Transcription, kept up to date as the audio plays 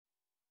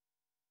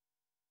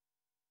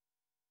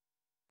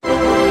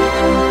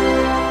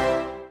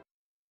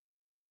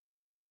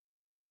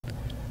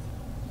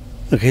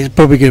Okay, it's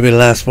probably going to be the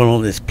last one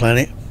on this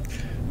planet,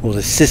 or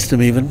the system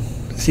even.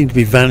 It seems to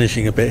be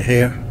vanishing a bit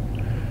here.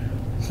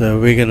 So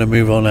we're going to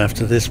move on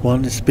after this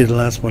one. This will be the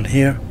last one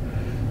here.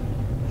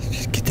 Let's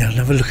just get down and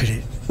have a look at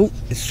it. Oh,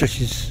 it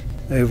stretches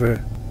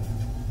over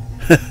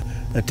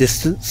a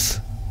distance.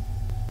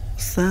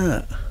 What's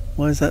that?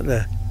 Why is that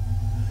there?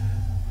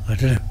 I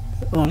don't know.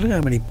 Oh, look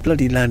how many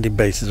bloody landing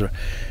bases are.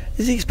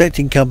 Is he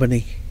expecting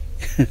company?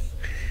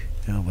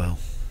 Oh well.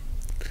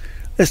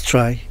 Let's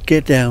try.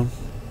 Get down.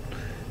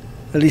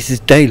 At least it's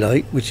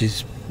daylight, which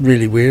is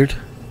really weird.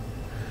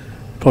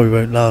 Probably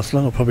won't last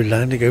long. I'll probably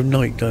land and go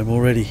night time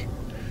already.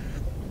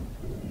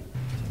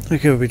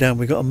 Okay, we'll be down.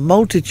 We've got a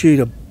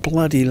multitude of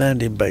bloody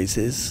landing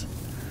bases.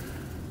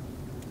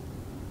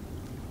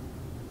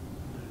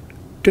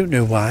 Don't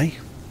know why.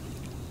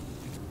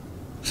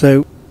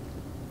 So,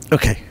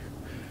 okay.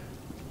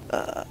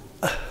 I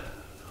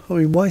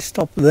mean, why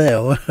stop there?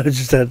 I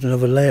just had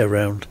another layer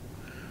round.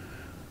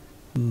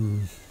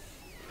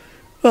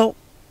 Well,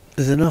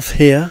 there's enough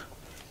here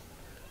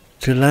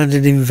to land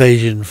an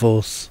invasion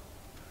force.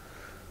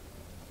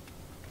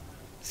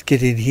 Let's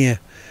get in here.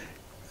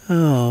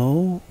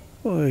 Oh,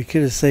 well, he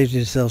could have saved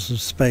himself some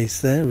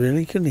space there,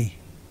 really, couldn't he?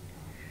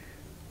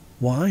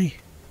 Why?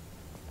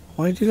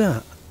 Why do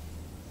that?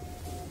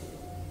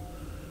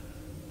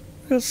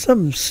 We've got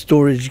some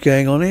storage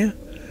going on here.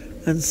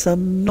 And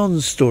some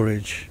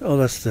non-storage. Oh,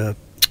 that's the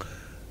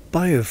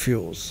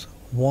biofuels.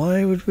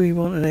 Why would we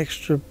want an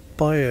extra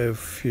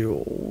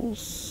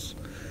biofuels?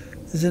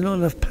 Is there not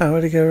enough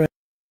power to go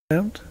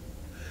around?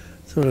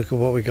 Let's have a look at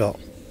what we got.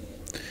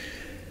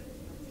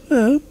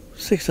 Oh,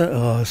 600.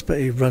 Oh, I expect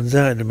he runs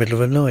out in the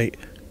middle of the night.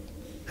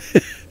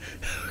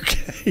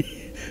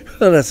 Okay.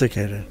 Well, that's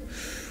okay then.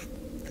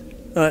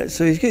 Alright,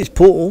 so he's got his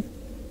portal.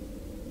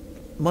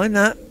 Mind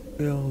that.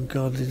 Oh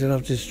god, they don't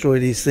have to destroy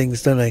these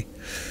things, don't they?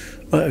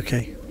 Right,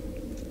 okay.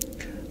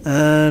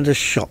 And a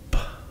shop.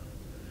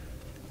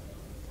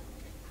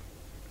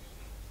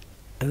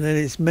 And then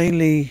it's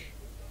mainly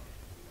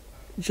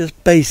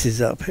just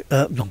bases up.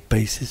 Not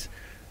bases.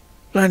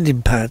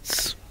 Landing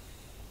pads.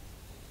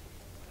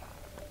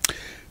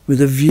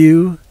 With a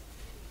view.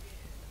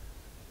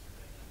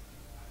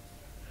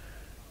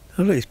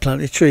 Oh look, he's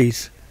planted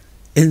trees.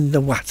 In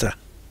the water.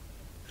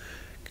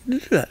 Can you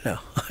do that now?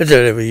 I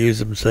don't ever use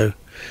them, so.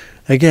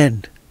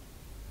 Again.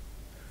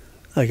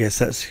 I guess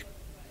that's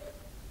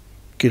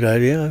good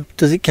idea.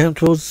 Does it count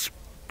towards?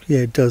 Yeah,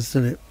 it does,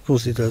 doesn't it? Of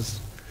course it does.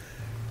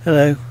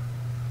 Hello.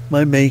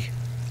 Mind me.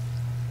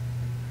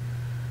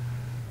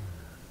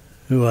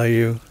 Who are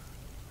you?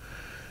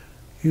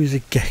 Who's a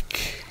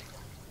geck?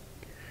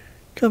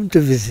 Come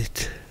to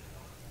visit.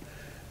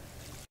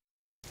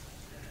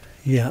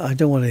 Yeah, I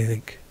don't want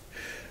anything.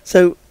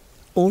 So,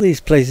 all these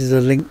places are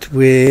linked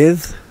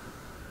with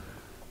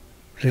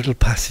little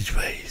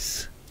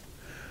passageways.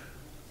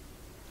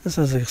 That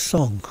sounds like a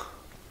song.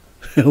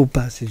 Little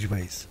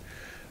passageways.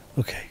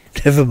 Okay,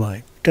 never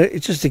mind.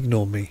 Just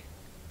ignore me.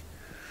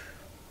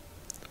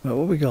 Right,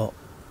 what we got?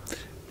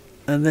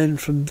 And then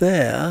from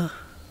there...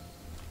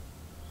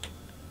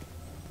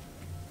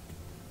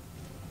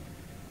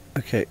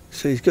 Okay,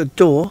 so he's got a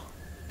door.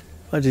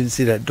 I didn't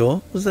see that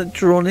door. Was that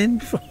drawn in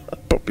before? I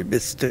probably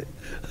missed it.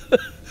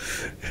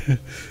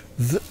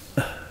 The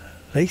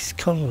lace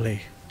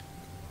colony.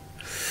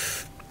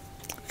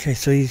 Okay,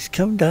 so he's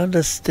come down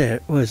the stair.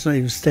 Well, it's not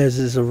even stairs,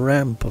 it's a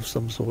ramp of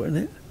some sort,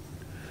 isn't it?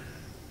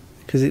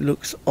 Because it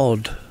looks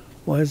odd.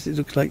 Why does it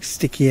look like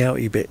sticky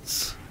outy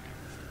bits?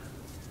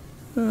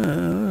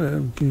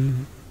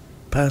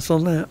 Pass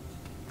on that.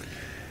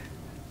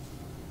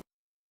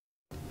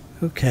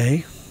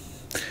 Okay.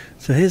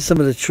 So here's some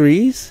of the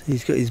trees.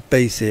 He's got his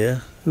base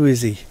here. Who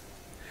is he?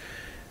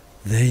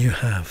 There you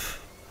have.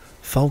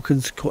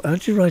 Falcon's Court. How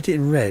do you write it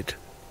in red?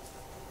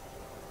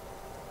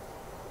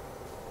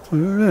 I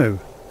don't know.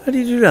 How do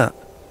you do that?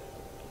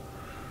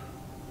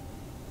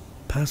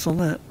 Pass on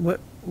that. What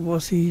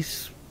was he?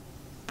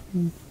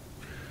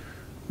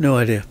 No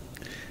idea.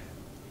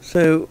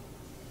 So,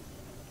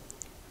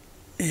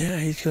 yeah,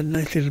 he's got a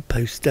nice little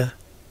poster.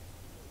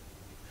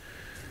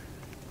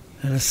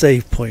 And a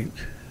save point.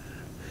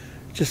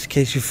 Just in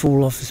case you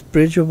fall off this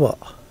bridge or what?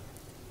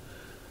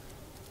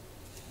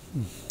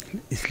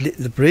 It's lit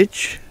the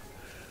bridge.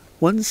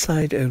 One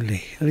side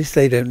only. At least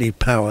they don't need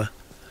power.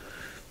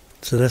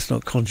 So that's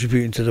not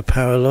contributing to the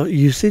power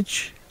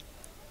usage.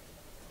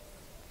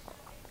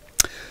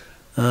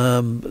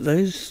 But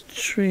those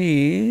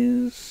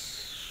trees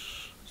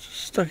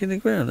stuck in the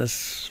ground.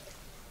 That's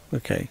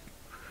okay.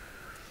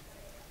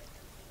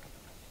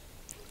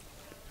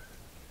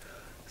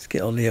 Let's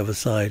get on the other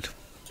side.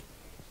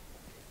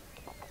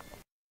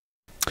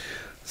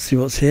 See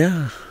what's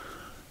here.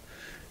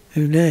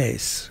 Who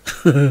knows?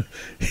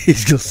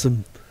 He's got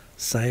some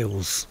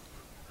sails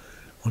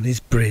on his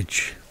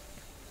bridge.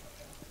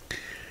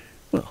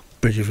 Well,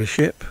 bridge of a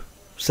ship.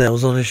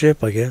 Sails on a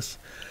ship, I guess.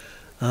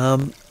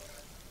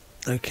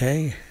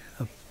 Okay.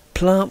 A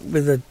plant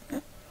with a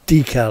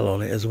decal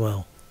on it as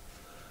well.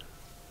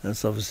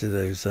 That's obviously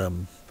those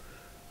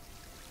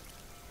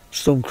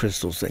storm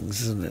crystal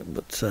things, isn't it?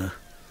 But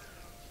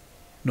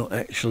not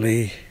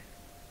actually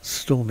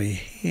stormy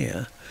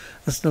here.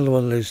 That's another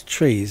one of those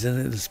trees,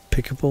 and it's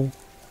pickable.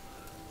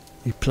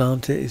 You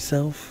plant it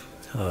yourself.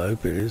 I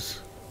hope it is.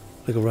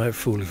 Like a right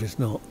fool if it's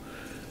not.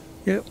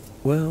 Yep,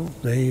 well,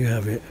 there you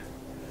have it.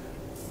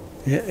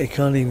 Yeah, you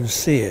can't even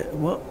see it.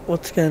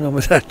 What's going on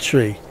with that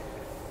tree?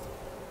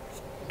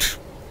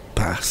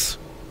 Pass.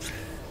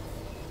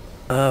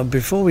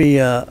 Before we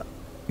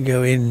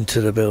go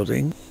into the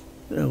building...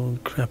 Oh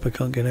crap, I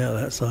can't get out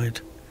of that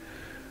side.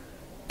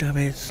 Damn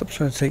it, stop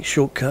trying to take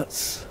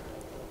shortcuts.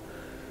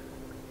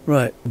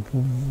 Right.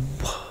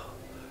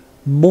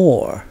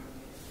 More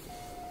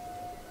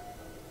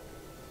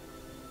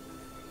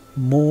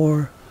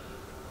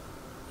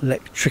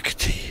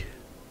electricity.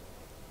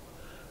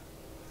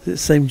 Is it the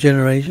same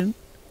generation?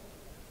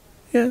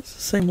 Yeah, it's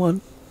the same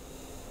one.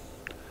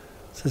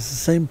 So it's the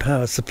same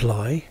power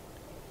supply.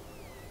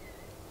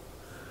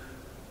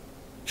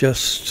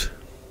 Just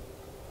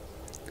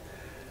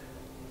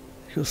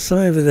you've got some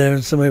over there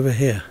and some over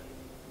here.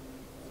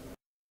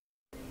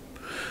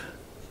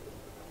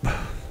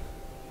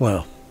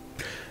 Well,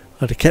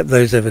 I'd have kept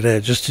those over there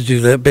just to do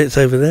the bits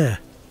over there.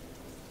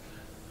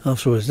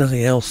 After all, there's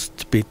nothing else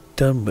to be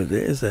done with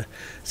it, is there?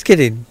 Let's get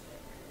in.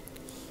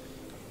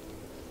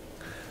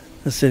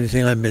 That's the only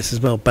thing I miss as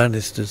well,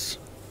 banisters.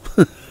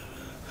 I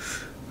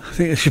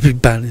think there should be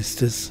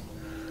banisters.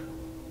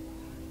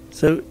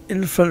 So,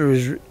 in the front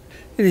of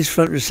his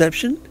front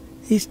reception,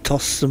 he's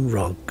tossed some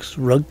rugs.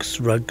 Rugs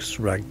or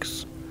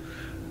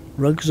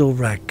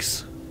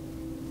rags?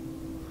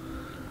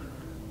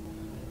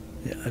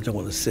 Yeah, I don't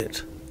want to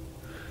sit.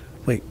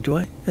 Wait, do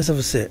I? Let's have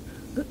a sit.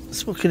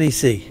 So what can he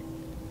see?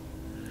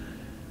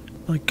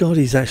 My God,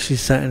 he's actually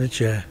sat in a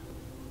chair.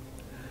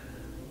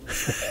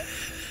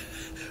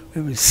 We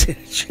haven't sat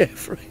in a chair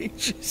for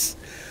ages.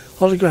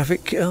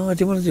 Holographic. Oh, I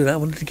didn't want to do that. I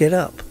wanted to get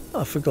up.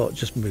 I forgot.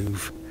 Just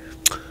move.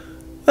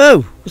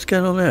 Oh, what's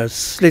going on there? I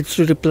slid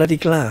through the bloody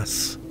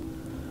glass.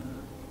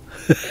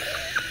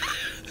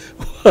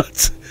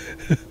 What?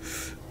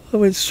 I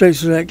went straight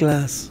through that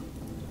glass.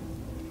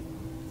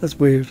 That's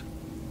weird.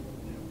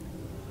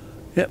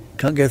 Yep,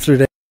 can't go through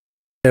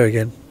there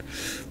again.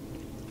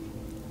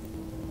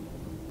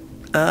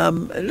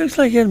 It looks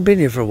like he hasn't been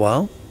here for a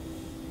while.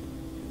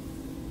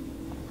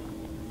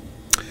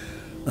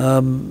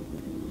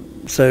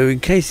 So in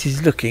case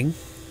he's looking,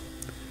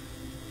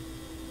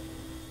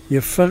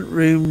 your front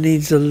room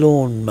needs a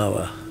lawn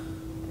mower.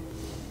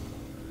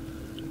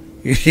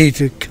 You need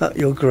to cut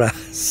your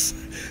grass.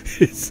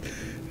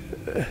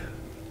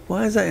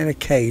 Why is that in a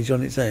cage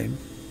on its own?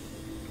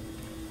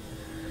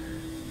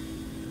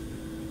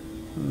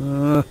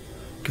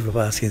 Give up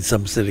asking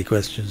some silly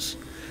questions.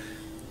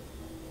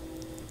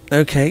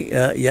 Okay,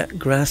 yeah,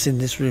 grass in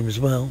this room as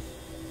well.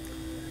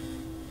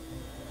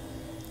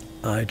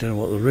 I don't know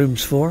what the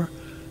room's for.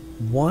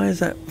 Why is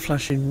that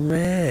flashing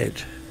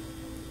red?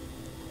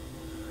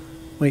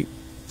 Wait.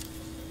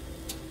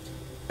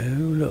 Oh,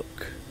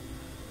 look.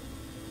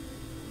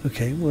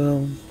 Okay,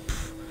 well,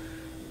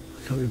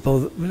 I can't be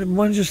bothered. Why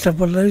don't you just have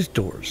one of those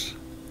doors?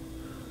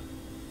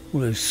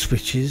 All those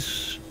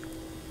switches.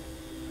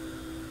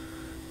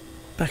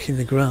 Back in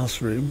the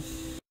grass room.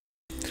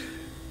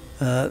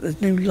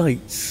 There's no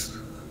lights.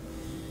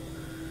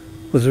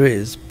 Well, there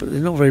is, but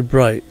they're not very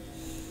bright.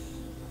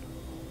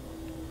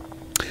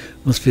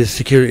 Must be a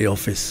security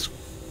office.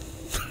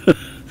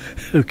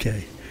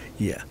 Okay,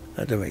 yeah,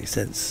 that don't make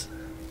sense.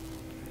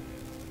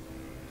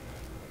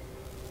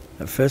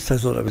 At first I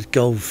thought that was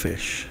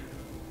goldfish.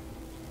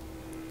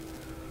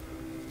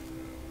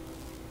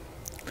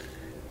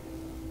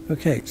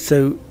 Okay,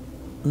 so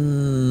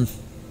there's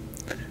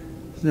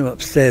no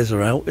upstairs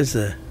or out, is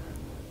there?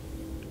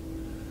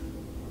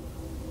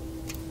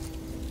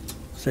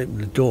 Let's open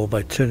the door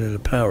by turning the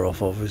power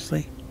off,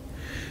 obviously.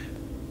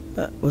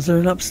 Was there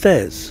an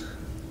upstairs?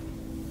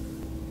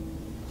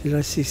 Did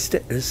I see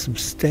there's some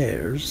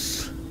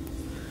stairs?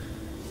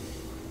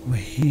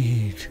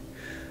 Wait,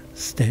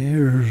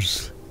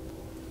 stairs.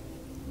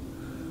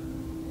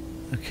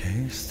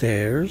 Okay,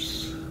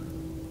 stairs.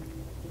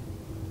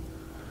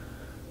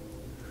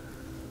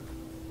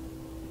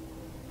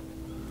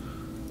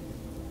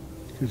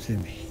 Goes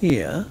in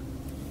here.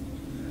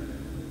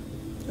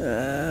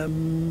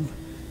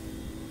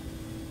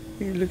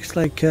 It looks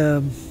like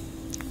they're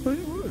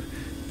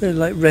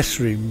like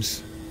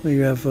restrooms where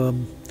you have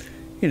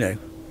you know,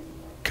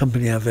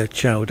 company have their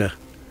chowder.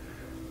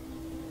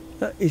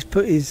 He's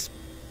put his,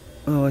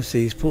 oh I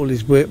see, he's put all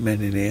his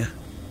workmen in here.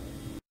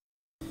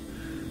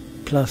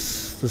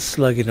 Plus the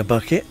slug in a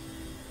bucket.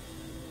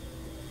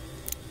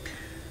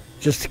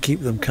 Just to keep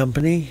them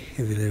company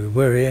if they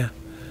were here.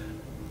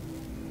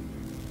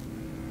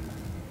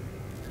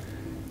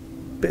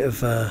 Bit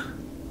of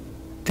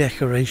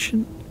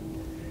decoration.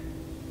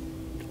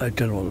 I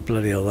don't know what the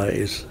bloody hell that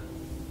is.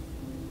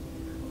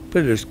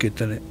 But it looks good,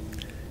 doesn't it?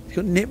 It's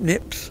got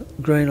nip-nips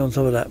growing on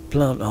top of that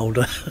plant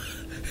holder.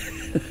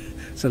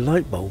 It's a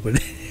light bulb in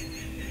it.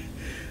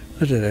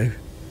 I don't know.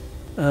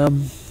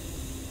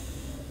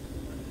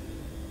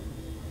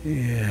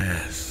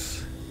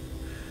 Yes.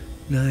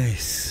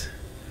 Nice.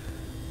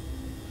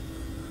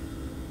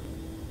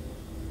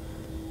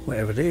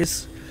 whatever it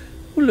is.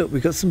 Oh look,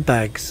 we've got some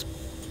bags.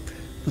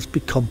 Must be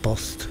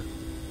compost.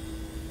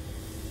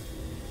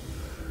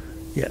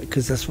 Yeah,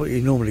 because that's what you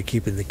normally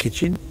keep in the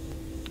kitchen.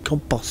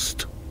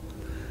 Compost.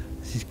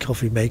 This is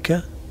coffee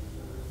maker.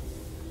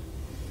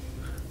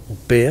 Or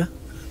beer.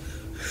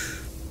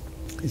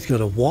 He's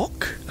got a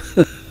wok.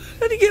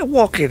 How do you get a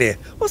wok in here?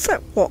 What's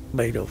that wok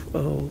made of?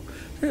 Oh,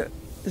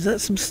 is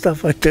that some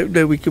stuff I don't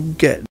know we can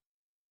get?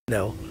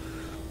 No.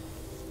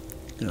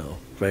 No,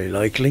 very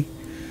likely.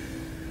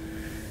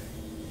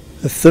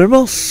 A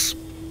thermos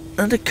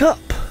and a cup.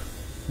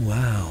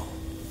 Wow,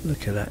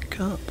 look at that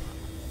cup.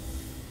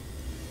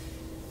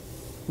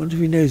 Wonder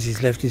if he knows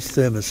he's left his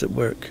thermos at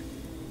work.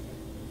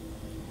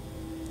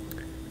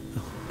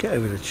 Oh, get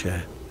over the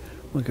chair.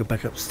 We'll go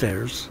back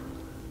upstairs.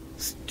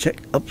 Let's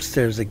check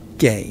upstairs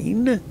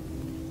again.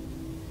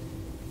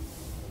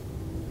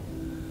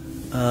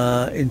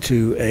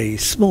 Into a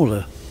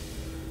smaller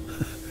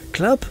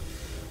club,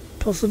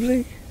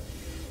 possibly.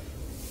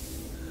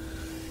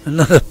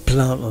 Another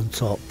plant on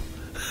top.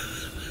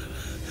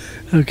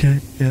 Okay,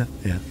 yeah.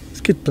 It's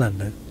a good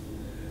plan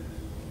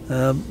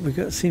though. We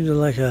got seems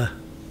like a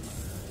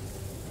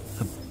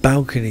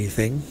balcony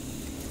thing.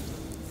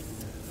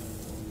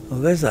 Oh,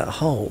 there's that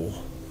hole.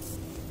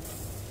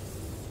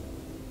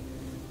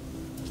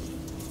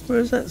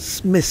 Where's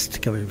that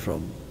mist coming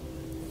from?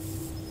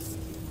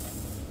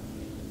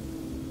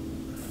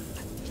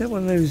 Is that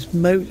one of those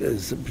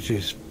motors that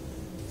produce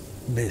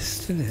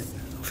mist, isn't it?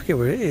 I forget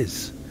where it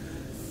is.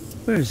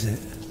 Where is it?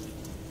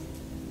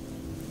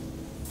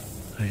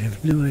 I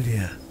have no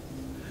idea.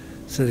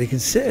 So they can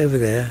sit over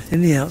there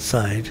in the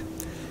outside,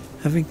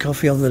 having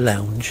coffee on the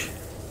lounge,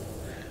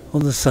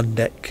 on the sun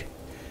deck,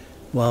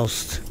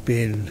 whilst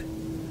being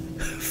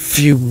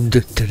fumed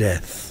to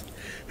death.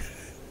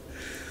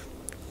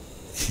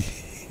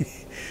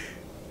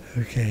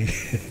 Okay.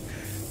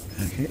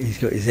 Okay, he's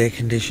got his air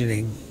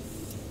conditioning.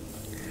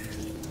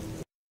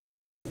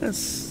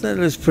 That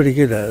looks pretty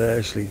good. That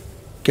actually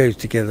goes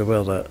together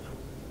well. That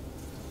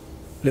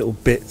little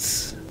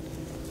bits.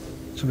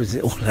 Sometimes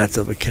it all adds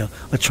up a count.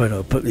 I try not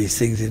to put these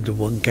things into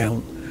one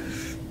count.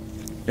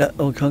 Yeah,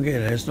 oh, I can't get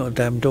in there. It's not a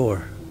damn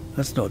door.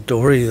 That's not a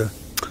door either.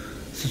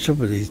 What's the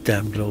trouble with these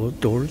damn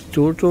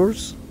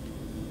doors?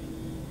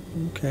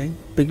 Okay,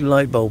 big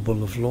light bulb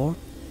on the floor.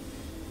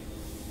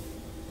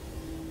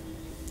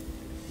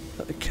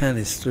 Got the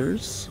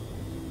canisters.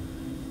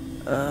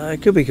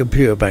 It could be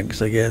computer banks,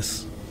 I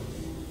guess.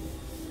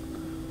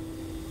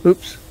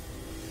 Oops.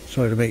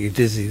 Sorry to make you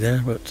dizzy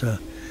there, but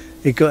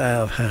it got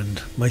out of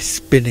hand. My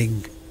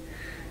spinning.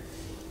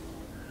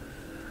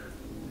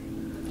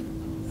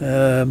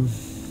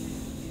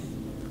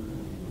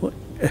 What?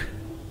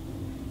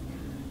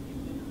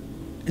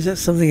 Is that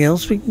something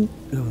else we can...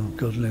 Oh,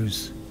 God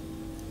knows.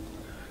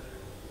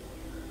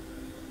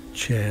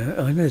 Chair.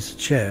 I know it's a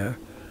chair.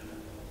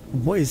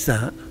 What is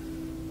that?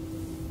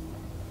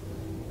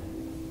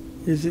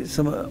 Is it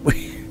some...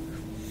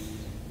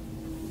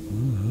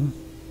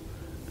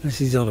 Unless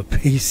he's on a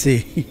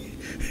PC,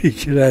 he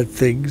can add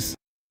things.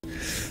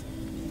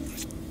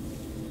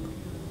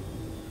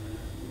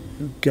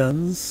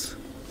 Guns.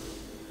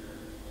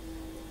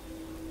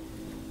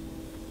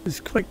 It's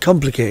quite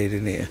complicated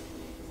in here.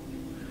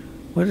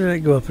 Why did I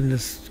go up in the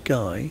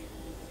sky?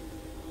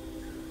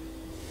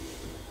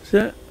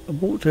 So I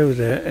walked over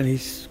there and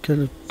he's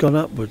kind of gone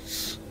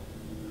upwards.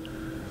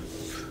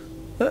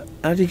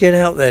 How do you get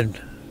out then?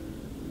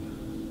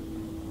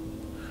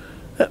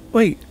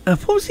 Wait,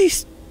 what was he...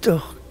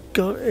 Oh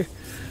God,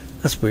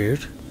 that's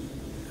weird.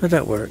 How'd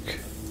that work?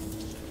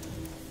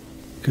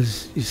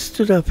 Because he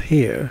stood up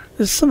here.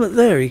 There's something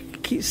there. He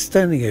keeps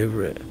standing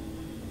over it. I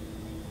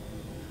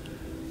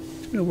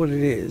don't know what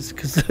it is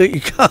because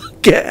you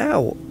can't get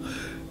out.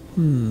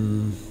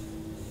 Then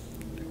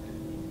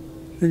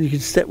you can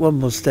step one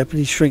more step and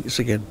he shrinks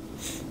again.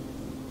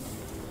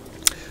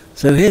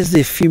 So here's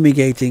the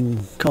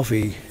fumigating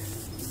coffee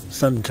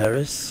sun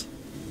terrace.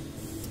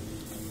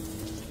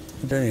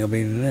 I don't think I've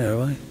been in there,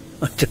 have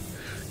I?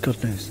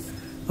 God knows.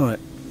 Alright.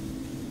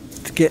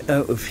 To get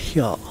out of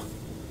here.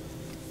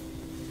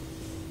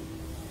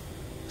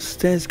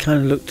 Stairs kind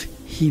of looked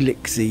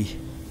helixy.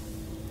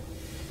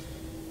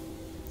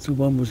 So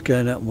one was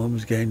going up and one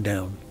was going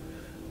down.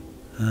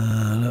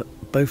 Look,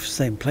 both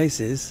same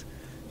places,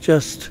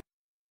 just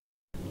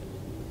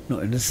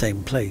not in the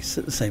same place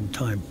at the same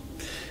time.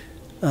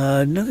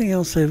 Nothing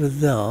else over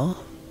there.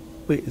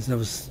 Wait, there's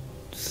no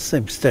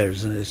same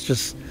stairs, and it's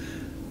just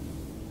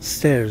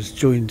stairs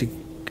joined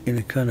in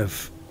a kind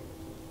of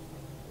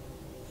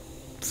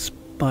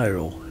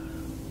spiral,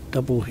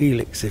 double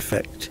helix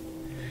effect.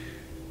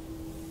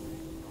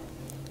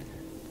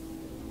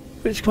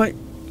 But it's quite,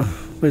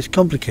 well, it's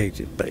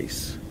complicated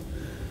base.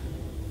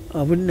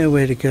 I wouldn't know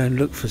where to go and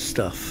look for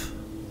stuff.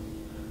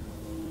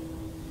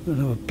 I don't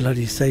have a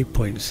bloody save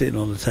point sitting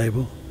on the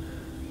table.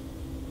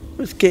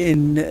 Let's get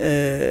in,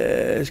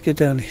 let's go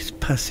down his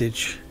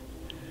passage.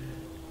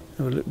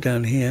 Have a look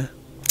down here.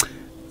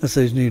 That's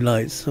those new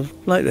lights. I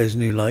like those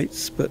new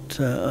lights, but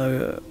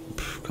I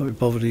can't be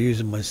bothered to use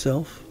them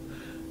myself.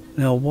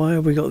 Now, why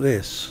have we got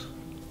this?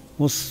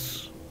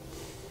 What's...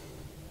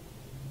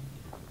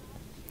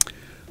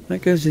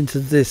 That goes into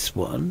this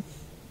one.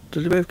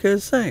 Do they both go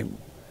the same?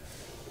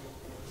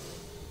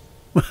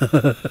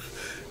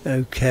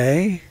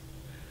 Okay.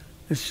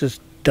 Let's just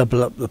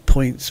double up the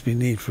points we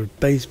need for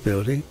base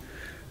building.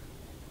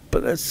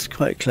 But that's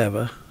quite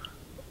clever.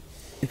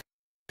 You've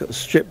got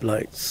strip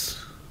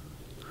lights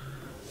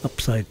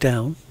upside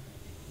down.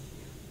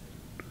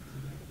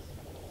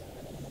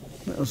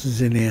 What else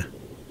is in here?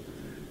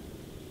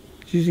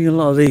 Using a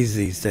lot of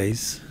these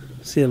days.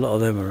 See a lot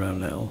of them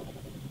around now.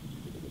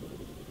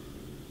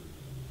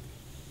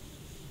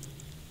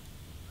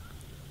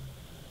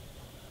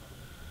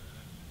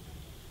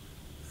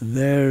 And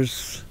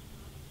there's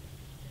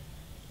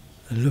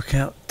a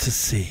lookout to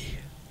sea.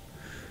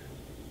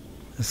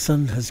 The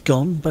sun has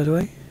gone, by the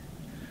way,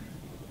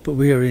 but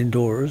we are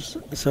indoors,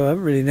 so I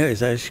haven't really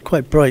noticed that. It's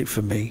quite bright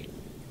for me.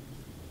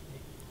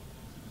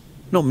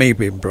 Not me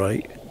being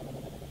bright.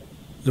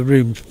 The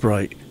room's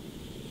bright.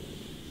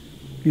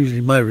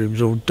 Usually my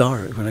room's all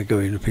dark when I go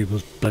into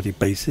people's bloody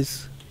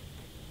bases.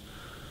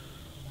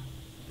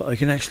 But I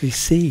can actually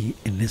see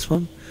in this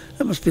one.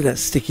 That must be that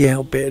sticky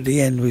out bit at the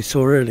end we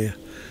saw earlier.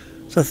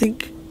 So I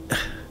think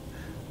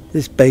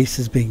this base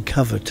has been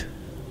covered.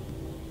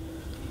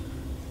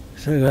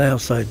 So an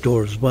outside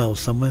door as well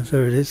somewhere.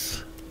 There it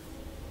is.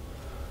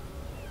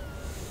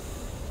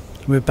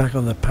 We're back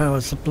on the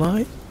power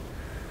supply.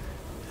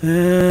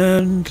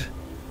 And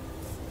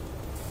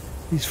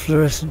these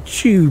fluorescent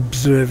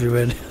tubes are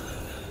everywhere.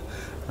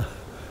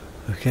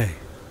 Okay.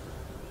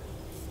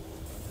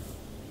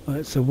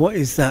 Right, so what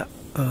is that?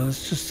 Oh,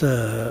 it's just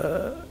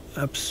a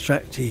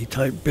abstract-y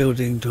type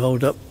building to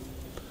hold up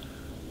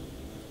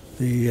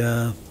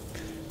the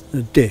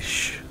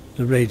dish,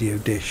 the radio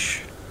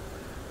dish.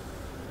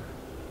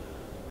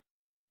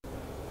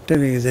 Don't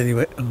think there's any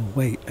way. Oh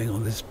wait, hang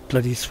on, there's a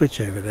bloody switch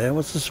over there.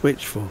 What's the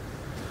switch for?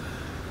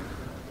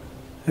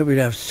 Hope we'd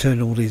have to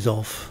turn all these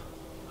off.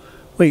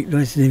 Wait, no,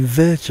 it's an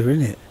inverter,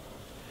 isn't it?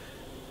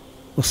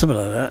 Or something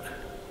like that.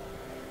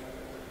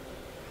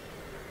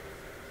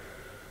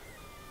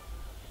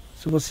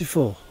 So what's it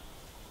for?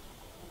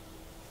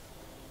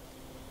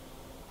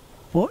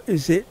 What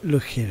is it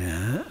looking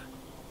at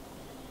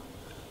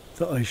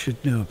that I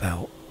should know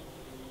about?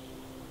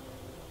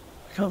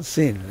 I can't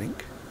see anything.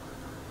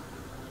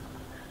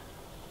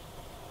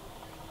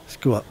 Let's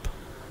go up.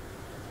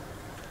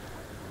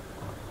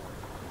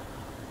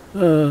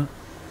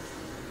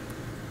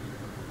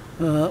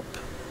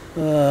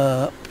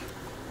 Up.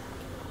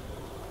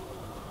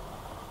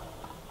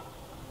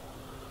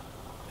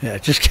 Yeah,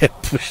 just get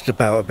pushed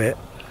about a bit.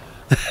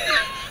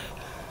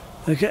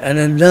 Okay, and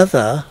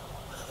another.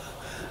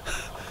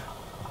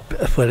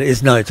 Well, it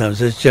is night time,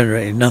 so it's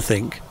generating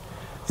nothing.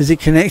 Is it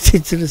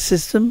connected to the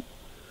system?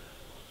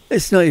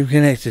 It's not even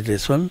connected,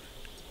 this one.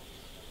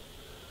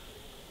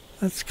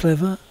 That's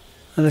clever.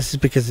 And this is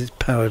because it's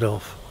powered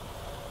off.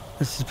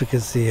 This is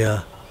because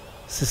the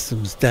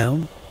system's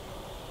down.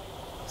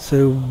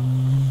 So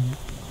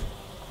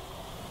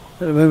at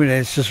the moment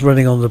it's just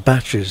running on the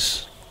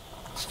batteries.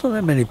 There's not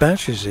that many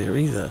batteries here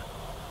either.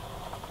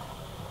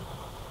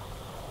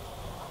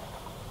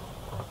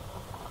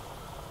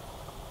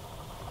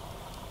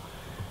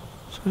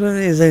 So I don't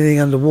think there's anything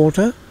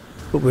underwater,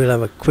 but we'll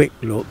have a quick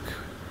look.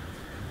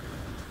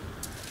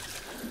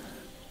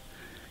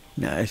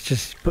 No, it's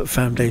just put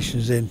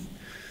foundations in.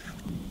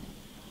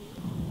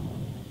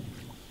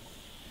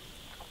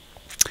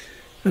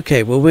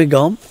 Okay, well, we're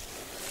gone.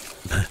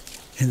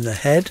 In the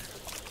head.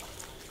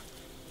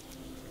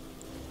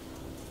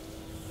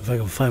 If I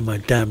can find my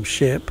damn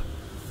ship.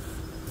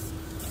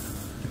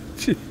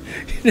 You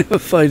never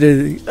find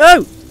anything.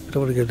 Oh! I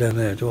don't want to go down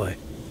there, do I?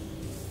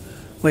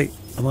 Wait,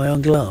 am I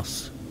on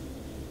glass?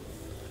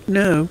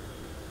 No.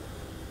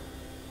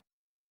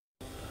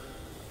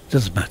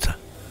 Doesn't matter.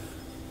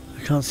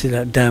 I can't see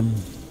that damn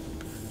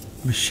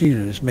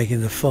machinery that's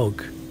making the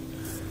fog.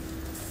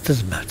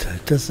 Doesn't matter,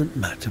 it doesn't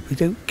matter, we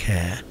don't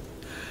care.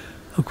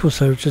 Of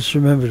course, I just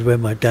remembered where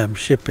my damn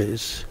ship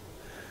is.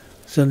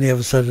 It's on the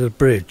other side of the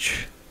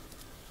bridge.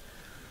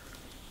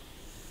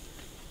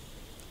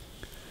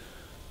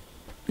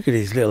 Look at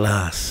his little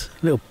ass,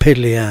 little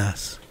piddly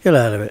ass. Get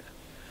out of it.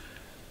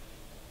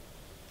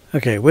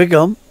 Okay, we're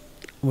gone.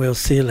 We'll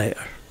see you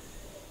later.